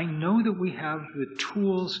 and I know that we have the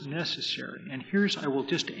tools necessary. And I will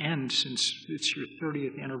just end, since it's your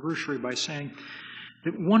 30th anniversary, by saying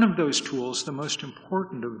that one of those tools, the most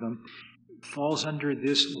important of them, falls under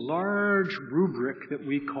this large rubric that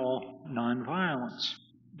we call nonviolence.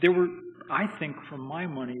 I think, from my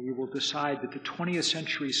money, we will decide that the 20th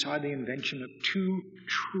century saw the invention of two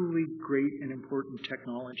truly great and important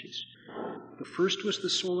technologies. The first was the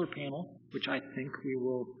solar panel, which I think we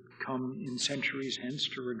will come in centuries hence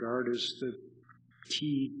to regard as the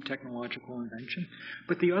key technological invention.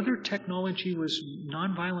 But the other technology was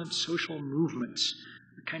nonviolent social movements,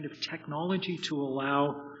 a kind of technology to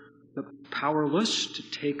allow the powerless to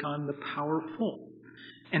take on the powerful.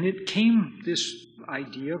 And it came, this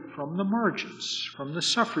idea, from the margins, from the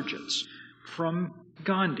suffragettes, from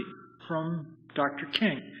Gandhi, from Dr.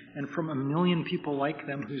 King, and from a million people like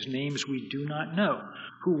them whose names we do not know,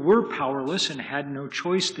 who were powerless and had no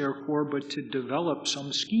choice, therefore, but to develop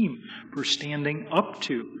some scheme for standing up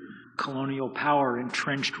to colonial power,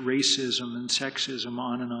 entrenched racism and sexism,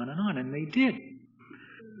 on and on and on, and they did.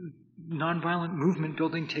 Nonviolent movement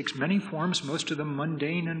building takes many forms, most of them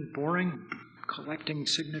mundane and boring, collecting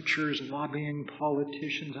signatures, lobbying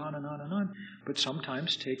politicians, on and on and on, but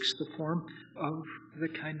sometimes takes the form of the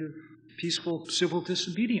kind of peaceful civil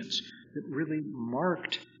disobedience that really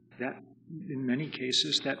marked that, in many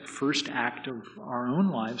cases, that first act of our own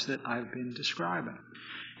lives that I've been describing,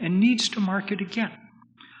 and needs to mark it again.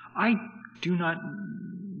 I do not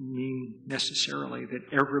mean necessarily that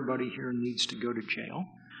everybody here needs to go to jail,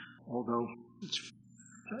 although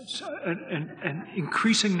an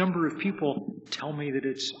increasing number of people tell me that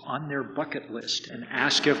it's on their bucket list and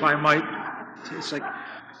ask if I might, it's like,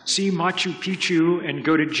 see Machu Picchu and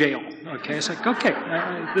go to jail. Okay, it's like, okay,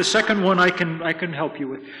 the second one I can help you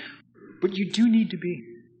with. But you do need to be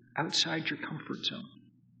outside your comfort zone,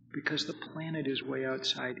 because the planet is way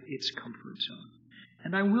outside its comfort zone.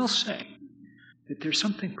 And I will say that there's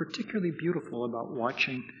something particularly beautiful about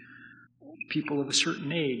watching people of a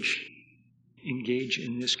certain age engage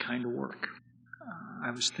in this kind of work.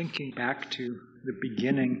 I was thinking back to the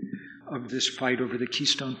beginning of this fight over the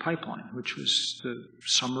Keystone Pipeline, which was the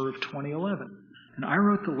summer of 2011. And I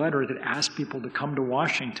wrote the letter that asked people to come to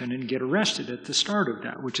Washington and get arrested at the start of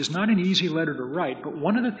that, which is not an easy letter to write, but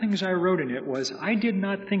one of the things I wrote in it was, I did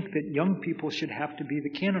not think that young people should have to be the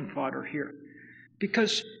cannon fodder here.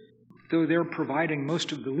 Because though they're providing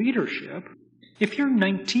most of the leadership, if you're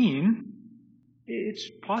 19, it's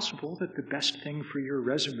possible that the best thing for your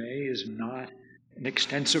resume is not an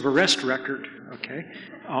extensive arrest record, okay?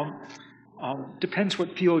 Depends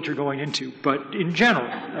what field you're going into, but in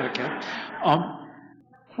general, okay?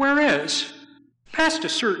 Whereas, past a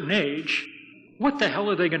certain age, what the hell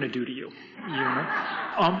are they going to do to you? You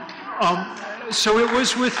know? So it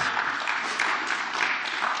was with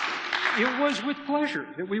pleasure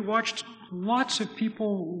that we watched lots of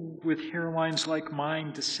people with hairlines like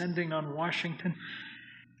mine descending on Washington.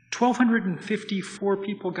 1,254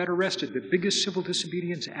 people got arrested, the biggest civil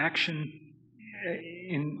disobedience action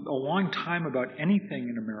in a long time about anything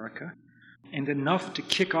in America, and enough to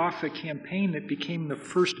kick off a campaign that became the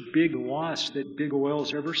first big loss that Big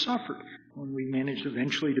Oil's ever suffered, when we managed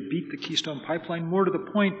eventually to beat the Keystone Pipeline. More to the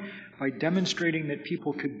point, by demonstrating that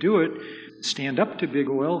people could do it, stand up to Big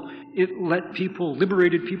Oil, it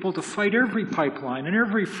liberated people to fight every pipeline and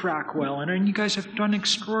every frack well. And you guys have done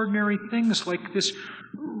extraordinary things, like this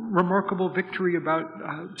remarkable victory about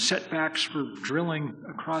setbacks for drilling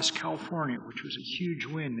across California, which was a huge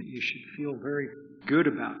win that you should feel very good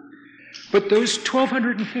about. But those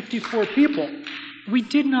 1,254 people, we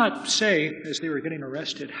did not say, as they were getting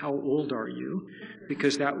arrested, how old are you?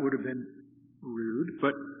 Because that would have been rude.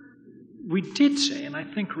 But we did say, and I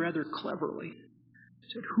think rather cleverly,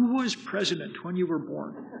 said, who was president when you were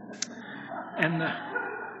born? And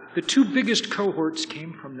the two biggest cohorts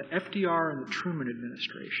came from the FDR and the Truman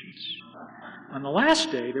administrations. On the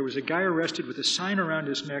last day, there was a guy arrested with a sign around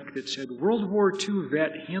his neck that said, World War II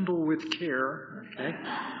vet, handle with care. Okay?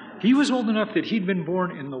 He was old enough that he'd been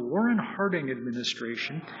born in the Warren Harding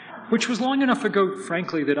administration, which was long enough ago,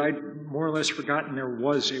 frankly, that I'd more or less forgotten there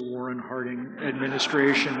was a Warren Harding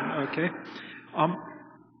administration, okay?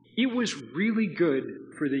 It was really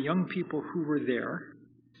good for the young people who were there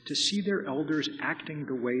to see their elders acting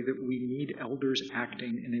the way that we need elders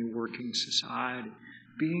acting in a working society,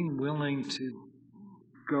 being willing to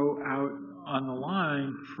go out on the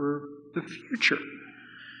line for the future.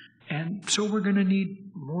 And so we're going to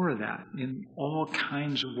need more of that in all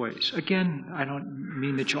kinds of ways. Again, I don't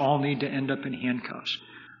mean that you all need to end up in handcuffs,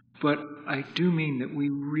 but I do mean that we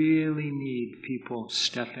really need people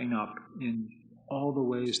stepping up in all the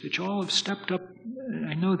ways that you all have stepped up.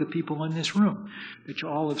 I know the people in this room, that you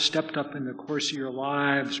all have stepped up in the course of your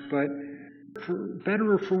lives, but for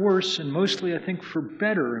better or for worse, and mostly I think for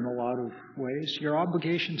better in a lot of ways, your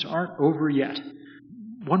obligations aren't over yet.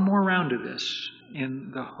 One more round of this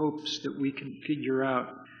in the hopes that we can figure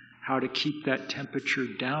out how to keep that temperature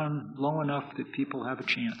down low enough that people have a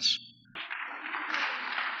chance.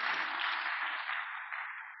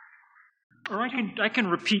 Or I can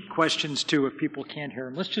repeat questions too if people can't hear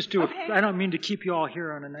them. Let's just do I don't mean to keep you all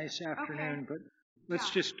here on a nice afternoon, but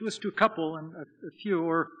let's do a couple and a few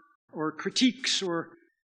or critiques or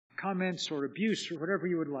comments or abuse or whatever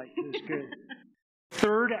you would like. It's good.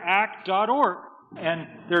 Thirdact.org. And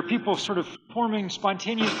there are people sort of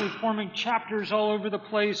spontaneously forming chapters all over the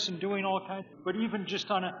place and doing all kinds, but even just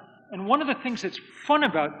and one of the things that's fun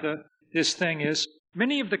about this thing is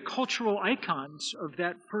many of the cultural icons of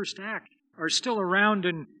that first act are still around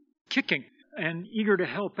and kicking and eager to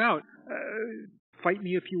help out. Fight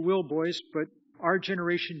me if you will, boys, but our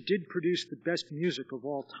generation did produce the best music of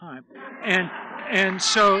all time. And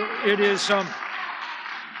so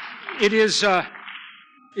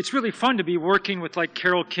it's really fun to be working with like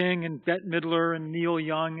Carole King and Bette Midler and Neil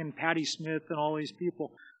Young and Patti Smith and all these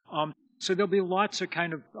people. So there'll be lots of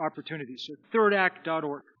kind of opportunities. So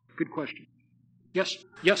thirdact.org. Good question. Yes.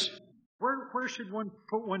 Where should one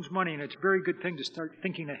put one's money? And it's a very good thing to start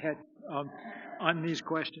thinking ahead on these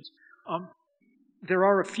questions. There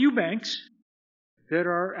are a few banks that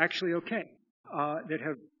are actually okay, that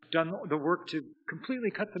have done the work to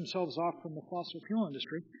completely cut themselves off from the fossil fuel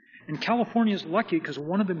industry. And California is lucky because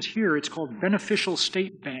one of them's here. It's called Beneficial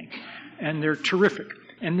State Bank, and they're terrific.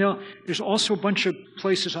 And there's also a bunch of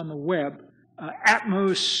places on the web,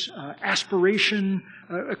 Atmos, Aspiration,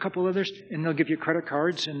 a couple others, and they'll give you credit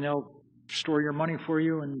cards and they'll store your money for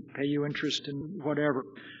you and pay you interest and whatever.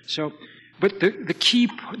 So, but the key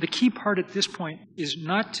part at this point is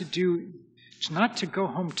not to go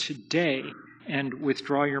home today and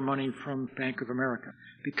withdraw your money from Bank of America,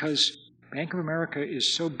 because Bank of America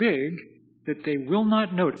is so big that they will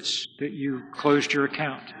not notice that you closed your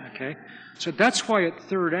account, okay? So that's why at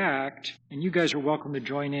Third Act, and you guys are welcome to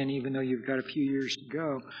join in even though you've got a few years to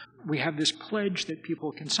go, we have this pledge that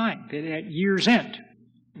people can sign, that at year's end,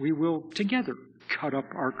 we will together cut up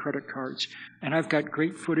our credit cards. And I've got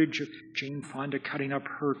great footage of Jane Fonda cutting up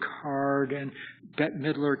her card and Bette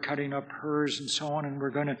Midler cutting up hers and so on, and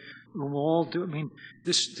we'll all do, I mean,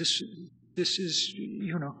 this is,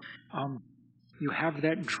 you have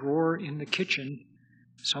that drawer in the kitchen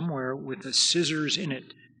somewhere with the scissors in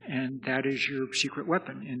it, and that is your secret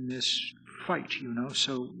weapon in this fight,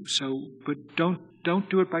 but don't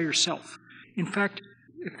do it by yourself. In fact,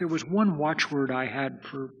 if there was one watchword I had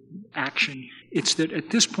for action, it's that at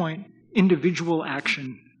this point, individual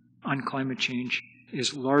action on climate change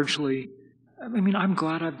is largely, I'm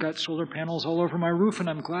glad I've got solar panels all over my roof, and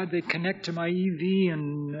I'm glad they connect to my EV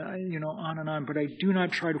and, on and on, but I do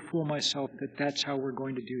not try to fool myself that that's how we're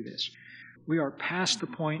going to do this. We are past the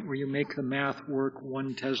point where you make the math work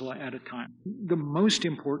 1 Tesla at a time. The most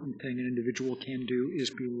important thing an individual can do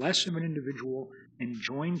is be less of an individual and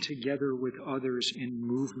join together with others in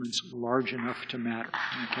movements large enough to matter.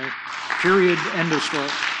 Okay? Period. End of story.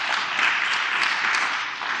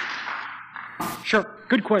 Sure.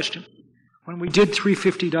 Good question. When we did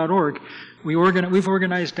 350.org, we've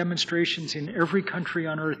organized demonstrations in every country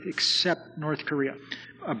on earth except North Korea.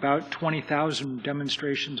 About 20,000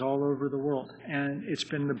 demonstrations all over the world. And it's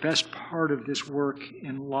been the best part of this work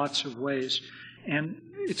in lots of ways. And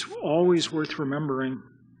it's always worth remembering,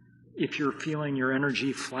 if you're feeling your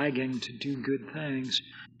energy flagging to do good things,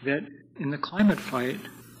 that in the climate fight,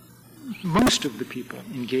 most of the people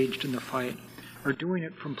engaged in the fight are doing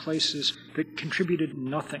it from places that contributed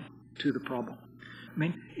nothing to the problem.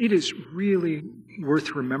 It is really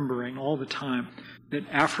worth remembering all the time that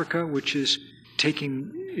Africa, which is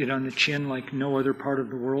taking it on the chin like no other part of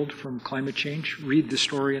the world from climate change. Read the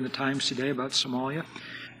story in the Times today about Somalia.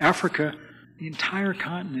 Africa, the entire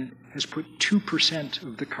continent, has put 2%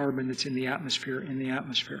 of the carbon that's in the atmosphere.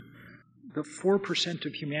 The 4%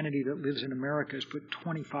 of humanity that lives in America has put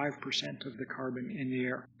 25% of the carbon in the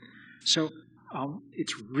air. So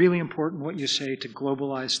it's really important what you say to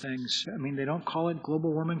globalize things. They don't call it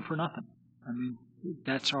global warming for nothing.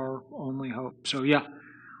 That's our only hope. So yeah,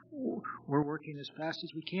 we're working as fast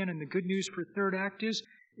as we can. And the good news for Third Act is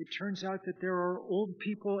it turns out that there are old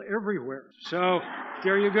people everywhere. So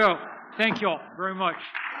there you go. Thank you all very much.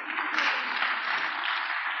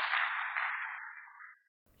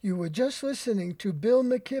 You were just listening to Bill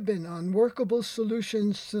McKibben on Workable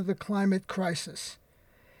Solutions to the Climate Crisis.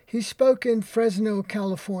 He spoke in Fresno,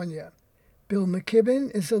 California. Bill McKibben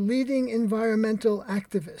is a leading environmental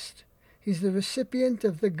activist. He's the recipient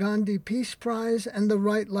of the Gandhi Peace Prize and the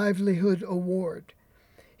Right Livelihood Award.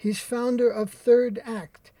 He's founder of Third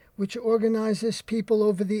Act, which organizes people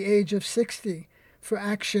over the age of 60 for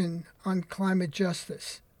action on climate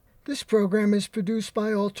justice. This program is produced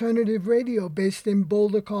by Alternative Radio based in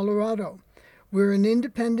Boulder, Colorado. We're an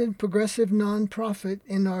independent progressive nonprofit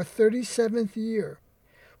in our 37th year.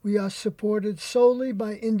 We are supported solely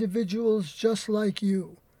by individuals just like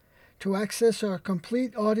you. To access our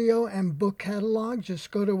complete audio and book catalog,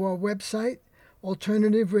 just go to our website,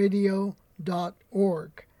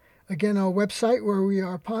 alternativeradio.org. Again, our website where we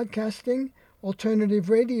are podcasting,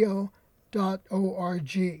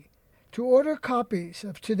 alternativeradio.org. To order copies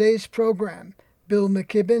of today's program, Bill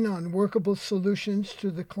McKibben on Workable Solutions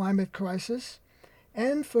to the Climate Crisis,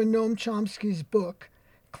 and for Noam Chomsky's book,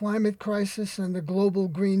 Climate Crisis and the Global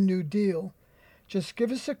Green New Deal, just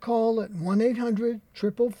give us a call at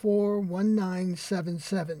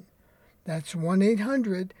 1-800-444-1977. That's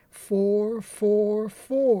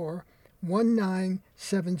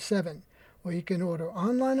 1-800-444-1977. Or you can order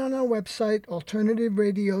online on our website,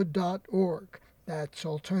 alternativeradio.org. That's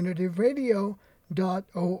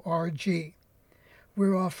alternativeradio.org.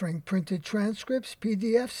 We're offering printed transcripts,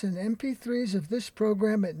 PDFs, and MP3s of this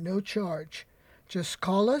program at no charge. Just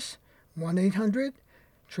call us,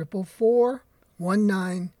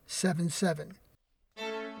 1-800-444-1977.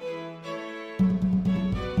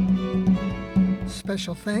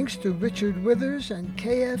 Special thanks to Richard Withers and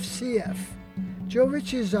KFCF. Joe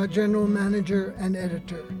Ritchie is our general manager and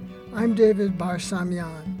editor. I'm David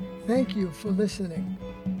Barsamian. Thank you for listening.